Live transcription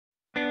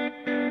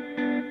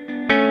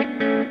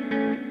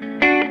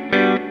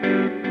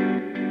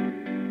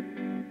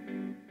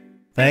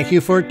Thank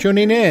you for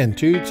tuning in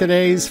to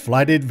today's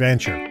flight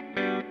adventure.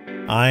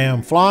 I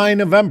am flying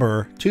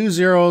November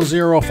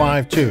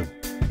 20052,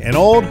 an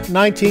old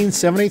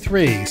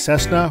 1973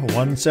 Cessna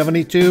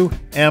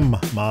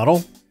 172M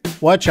model,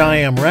 which I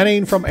am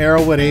renting from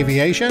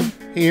Aviation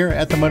here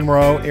at the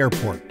Monroe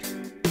Airport.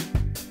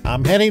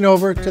 I'm heading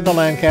over to the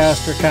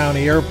Lancaster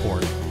County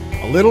Airport,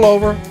 a little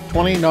over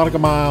 20 nautical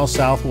miles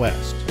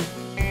southwest.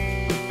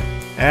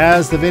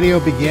 As the video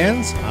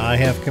begins, I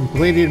have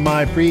completed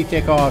my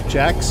pre-takeoff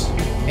checks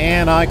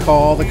and I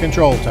call the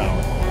control tower.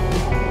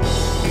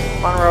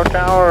 Monroe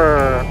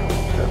Tower,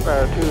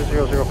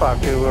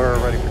 20052, we're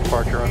ready for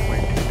departure,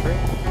 runway 23,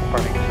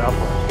 departing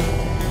southwest.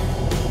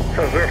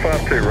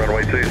 052,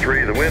 runway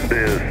 23, the wind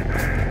is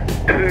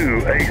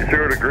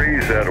 280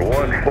 degrees at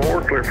 14,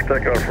 clear for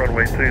takeoff,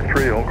 runway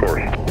 23, on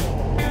course.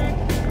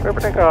 Clear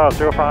for takeoff,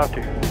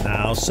 052.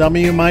 Now some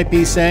of you might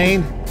be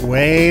saying,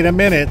 wait a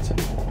minute,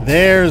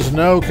 there's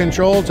no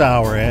control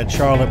tower at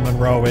Charlotte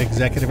Monroe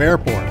Executive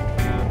Airport.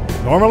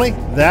 Normally,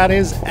 that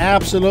is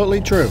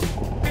absolutely true.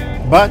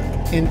 But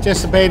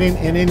anticipating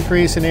an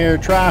increase in air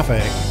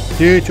traffic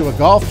due to a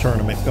golf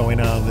tournament going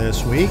on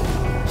this week,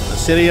 the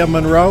City of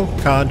Monroe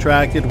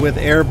contracted with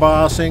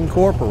Airbus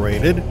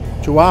Incorporated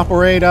to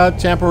operate a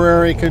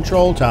temporary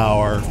control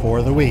tower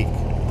for the week.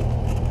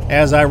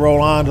 As I roll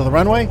onto the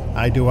runway,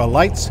 I do a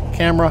lights,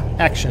 camera,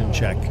 action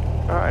check.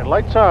 All right,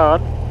 lights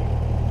on,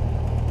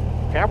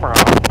 camera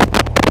on.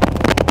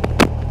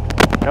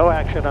 No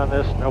action on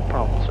this, no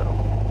problem, so.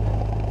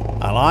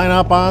 I line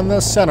up on the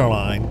center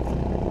line.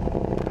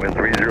 Wind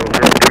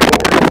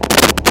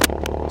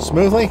 30024.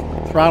 Smoothly,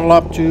 throttle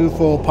up to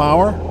full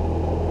power.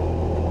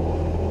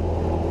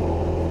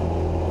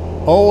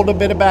 Hold a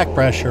bit of back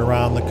pressure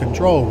around the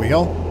control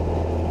wheel,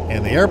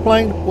 and the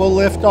airplane will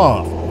lift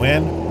off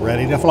when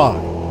ready to fly.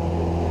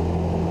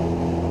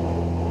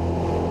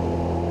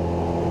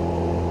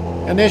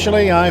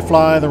 Initially, I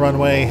fly the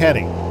runway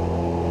heading.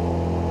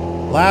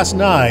 Last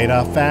night,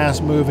 a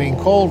fast-moving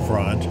cold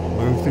front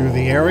moved through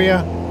the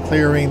area,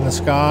 clearing the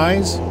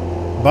skies,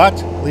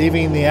 but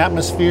leaving the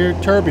atmosphere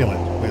turbulent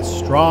with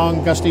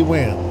strong gusty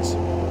winds.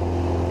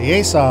 The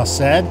ASOS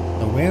said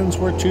the winds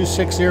were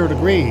 260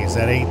 degrees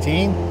at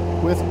 18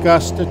 with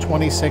gusts to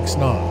 26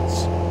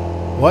 knots,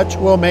 which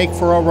will make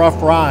for a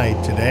rough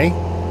ride today,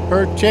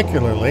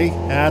 particularly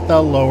at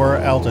the lower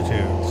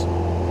altitudes.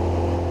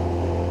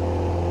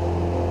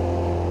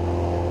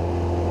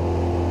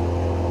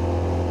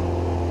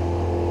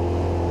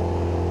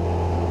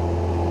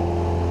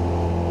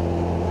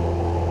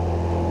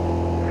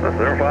 That's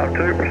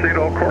 052, proceed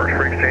on course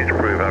for exchange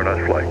approved. Have a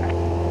nice flight.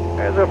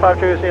 Hey,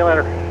 052, see you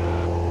later.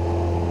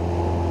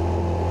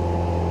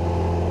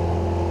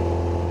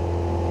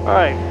 All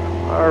right,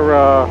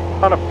 our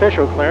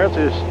unofficial clearance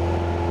is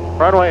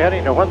runway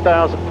heading to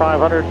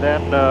 1,500,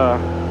 then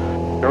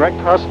direct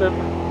Huston,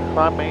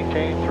 climb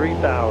maintain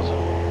 3,000.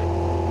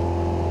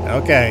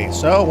 Okay,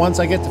 so once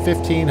I get to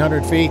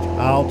 1,500 feet,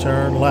 I'll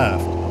turn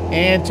left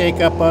and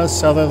take up a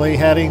southerly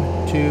heading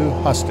to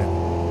Huston.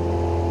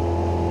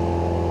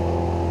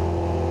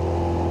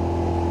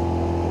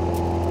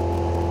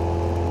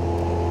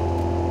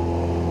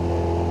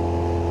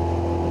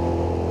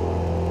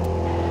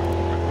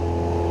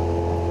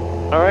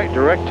 All right,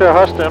 direct to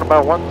Huston,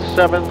 about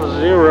 170.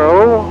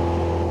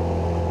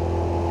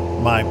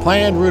 My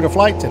planned route of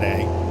flight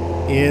today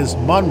is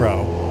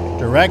Monroe,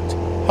 direct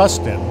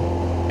Huston,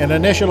 an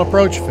initial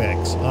approach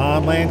fix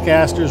on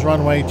Lancaster's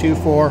runway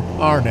 24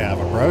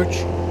 RNAV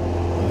approach,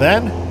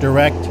 then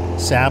direct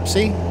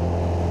SAPSI,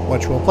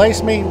 which will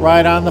place me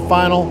right on the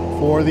final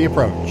for the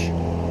approach.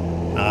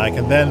 I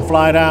can then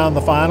fly down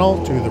the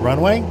final to the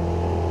runway,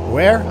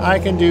 where I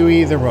can do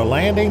either a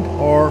landing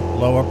or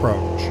low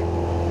approach.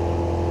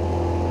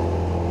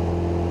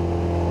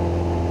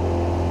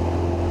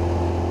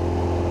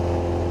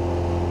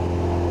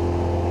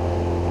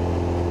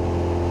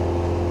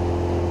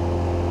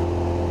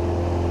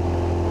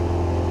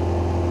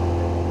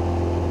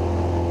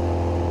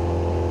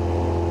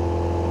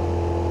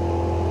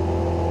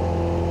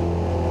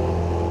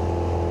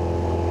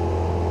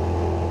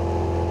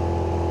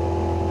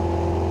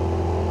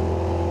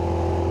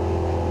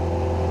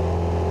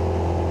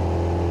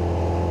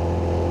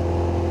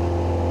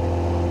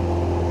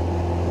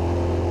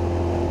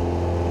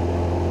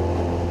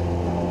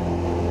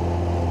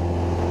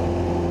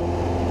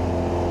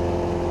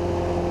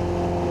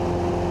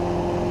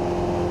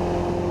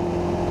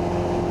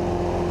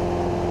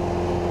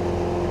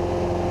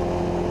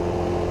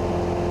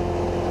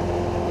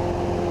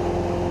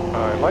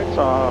 All right, lights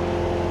off.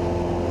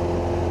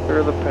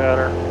 Clear the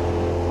pattern.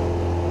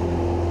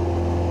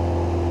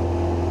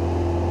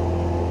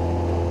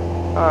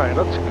 All right,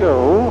 let's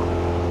go.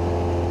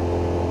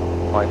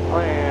 My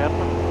plan.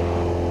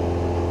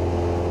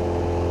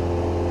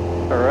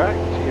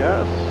 Correct,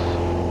 yes.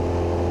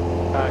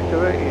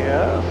 Activate,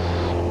 yes.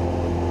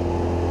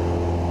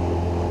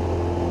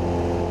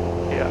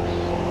 Yes.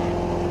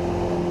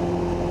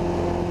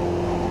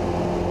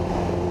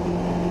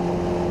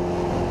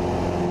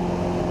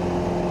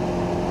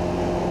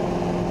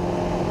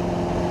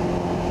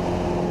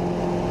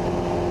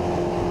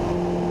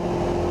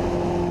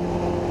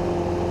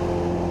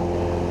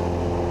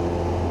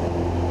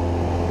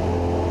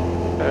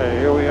 Okay,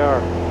 here we are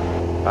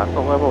at the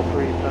level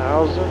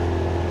 3000.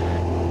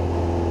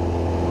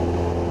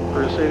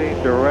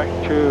 Proceeding direct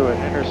to an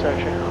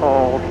intersection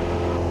called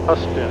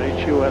Huston,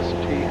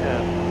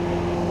 H-U-S-T-N.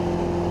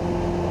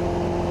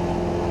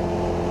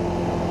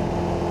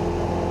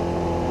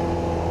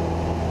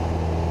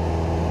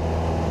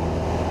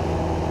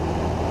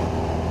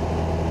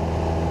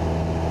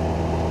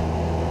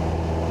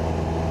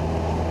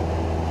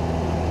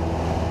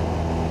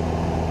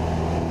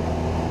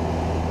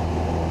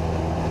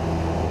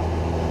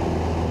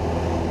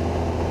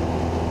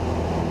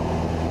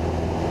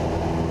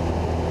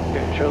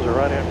 Shows are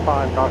right at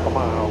 5 nautical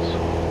miles.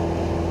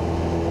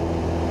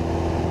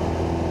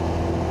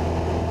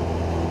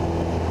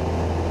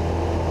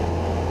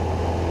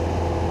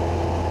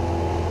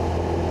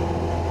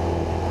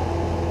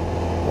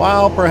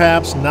 While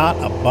perhaps not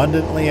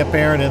abundantly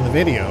apparent in the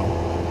video,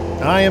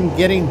 I am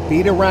getting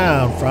beat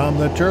around from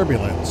the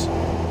turbulence,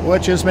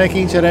 which is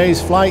making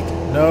today's flight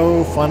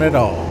no fun at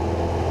all.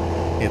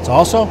 It's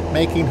also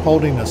making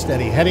holding a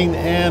steady heading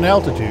and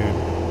altitude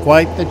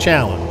quite the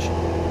challenge.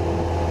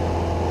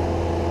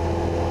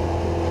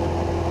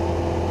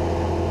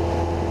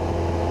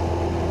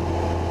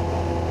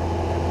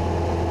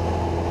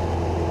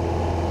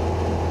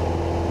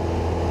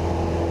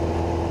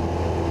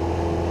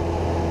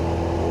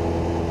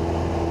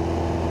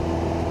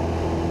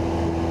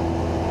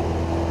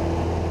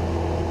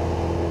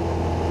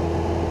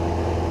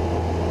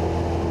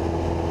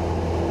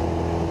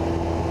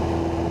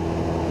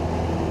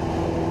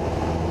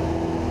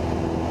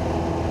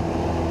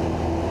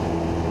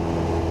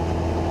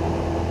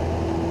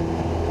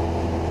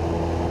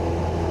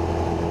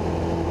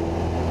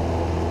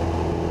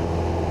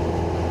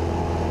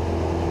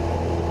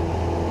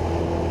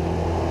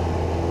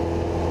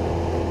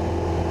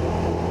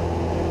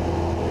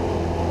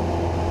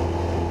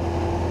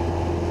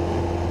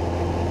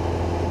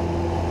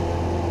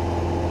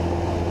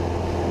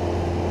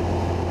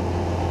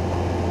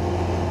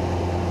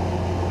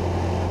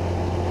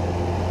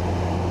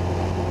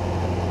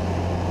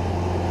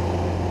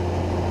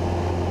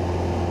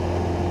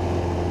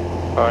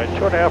 All right,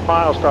 2.5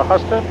 miles to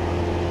Huston.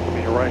 Give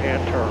me a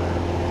right-hand turn.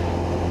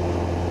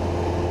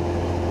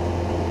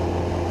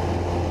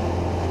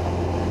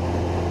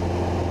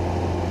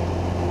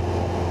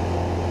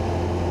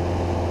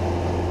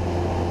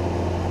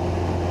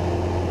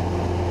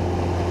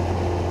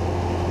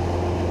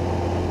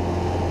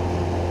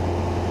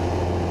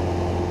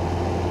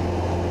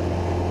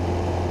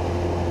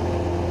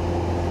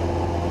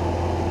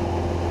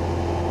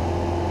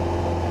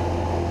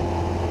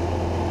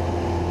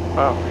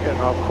 Wow, we're getting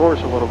off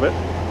course a little bit.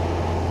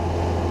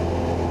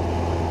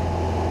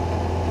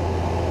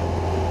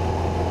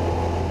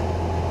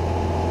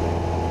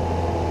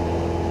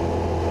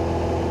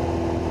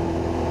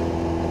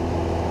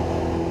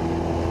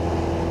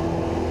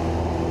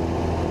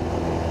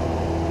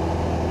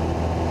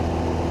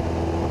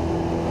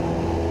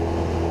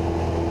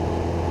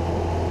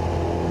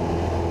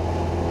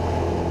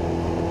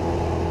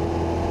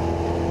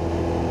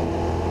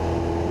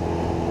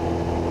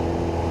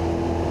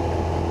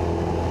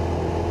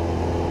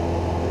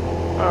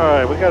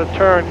 Alright, we got a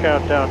turn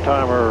countdown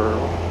timer.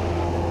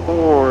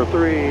 4,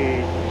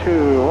 3,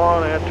 2,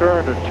 1, and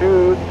turn to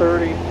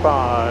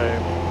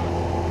 235.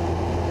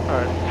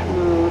 Alright,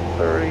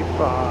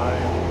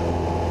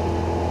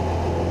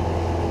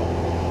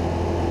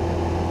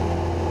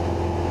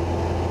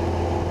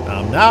 235.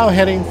 I'm now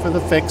heading for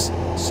the fix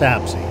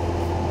SAPSI,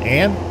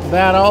 and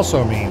that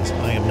also means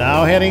I am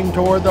now heading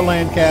toward the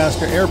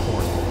Lancaster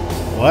Airport,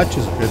 which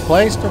is a good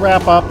place to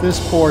wrap up this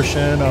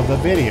portion of the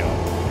video.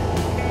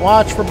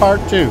 Watch for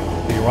part 2,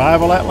 the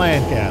arrival at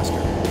Lancaster.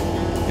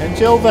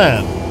 Until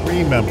then,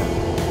 remember,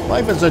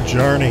 life is a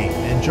journey.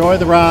 Enjoy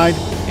the ride,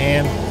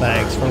 and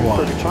thanks for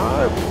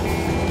watching.